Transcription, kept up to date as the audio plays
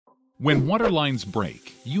When water lines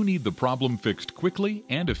break, you need the problem fixed quickly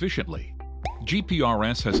and efficiently.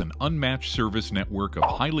 GPRS has an unmatched service network of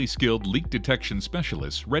highly skilled leak detection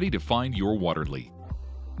specialists ready to find your water leak.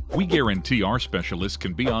 We guarantee our specialists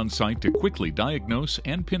can be on site to quickly diagnose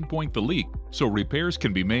and pinpoint the leak so repairs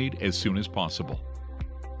can be made as soon as possible.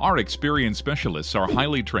 Our experienced specialists are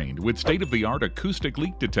highly trained with state-of-the-art acoustic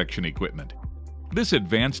leak detection equipment. This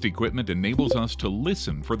advanced equipment enables us to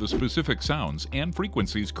listen for the specific sounds and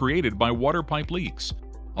frequencies created by water pipe leaks,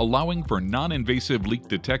 allowing for non-invasive leak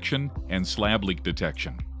detection and slab leak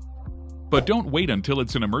detection. But don't wait until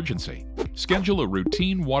it's an emergency. Schedule a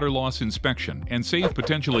routine water loss inspection and save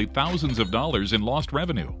potentially thousands of dollars in lost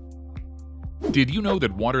revenue. Did you know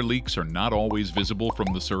that water leaks are not always visible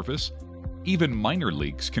from the surface? Even minor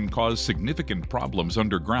leaks can cause significant problems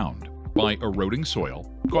underground by eroding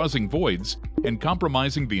soil, causing voids, and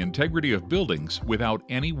compromising the integrity of buildings without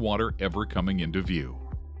any water ever coming into view.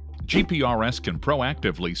 GPRS can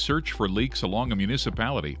proactively search for leaks along a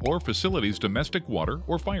municipality or facility's domestic water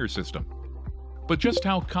or fire system. But just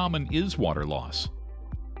how common is water loss?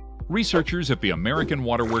 Researchers at the American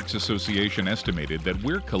Water Works Association estimated that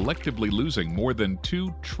we're collectively losing more than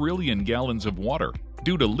 2 trillion gallons of water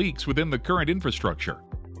due to leaks within the current infrastructure.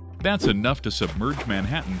 That's enough to submerge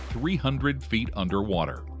Manhattan 300 feet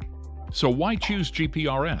underwater. So why choose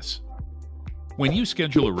GPRS? When you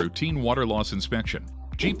schedule a routine water loss inspection,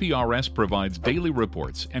 GPRS provides daily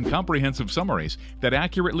reports and comprehensive summaries that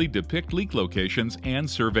accurately depict leak locations and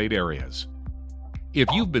surveyed areas.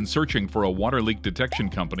 If you've been searching for a water leak detection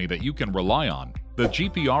company that you can rely on, the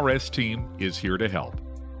GPRS team is here to help.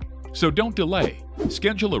 So don't delay.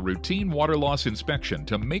 Schedule a routine water loss inspection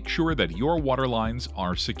to make sure that your water lines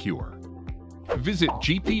are secure. Visit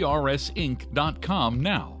gprsinc.com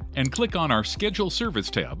now and click on our Schedule Service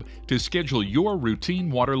tab to schedule your routine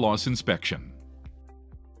water loss inspection.